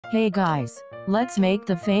Hey guys, let's make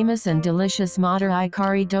the famous and delicious Madurai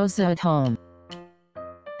Kari dosa at home.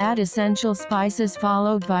 Add essential spices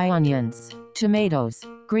followed by onions, tomatoes,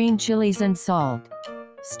 green chilies and salt.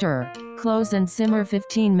 Stir, close and simmer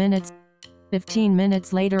 15 minutes. 15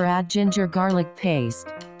 minutes later add ginger garlic paste,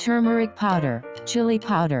 turmeric powder, chili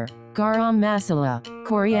powder, garam masala,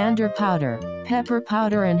 coriander powder, pepper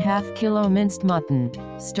powder and ½ kilo minced mutton.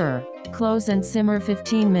 Stir, close and simmer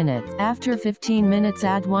 15 minutes. After 15 minutes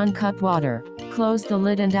add 1 cup water, close the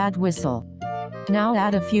lid and add whistle. Now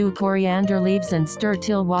add a few coriander leaves and stir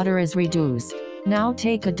till water is reduced. Now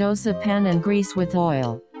take a dosa pan and grease with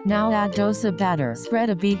oil. Now add dosa batter. Spread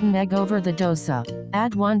a beaten egg over the dosa.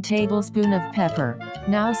 Add 1 tablespoon of pepper.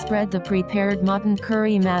 Now spread the prepared mutton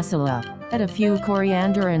curry masala. Add a few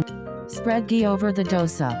coriander and spread ghee over the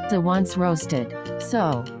dosa once roasted.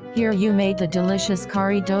 So, here you made the delicious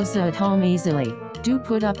Kari dosa at home easily. Do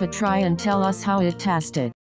put up a try and tell us how it tasted.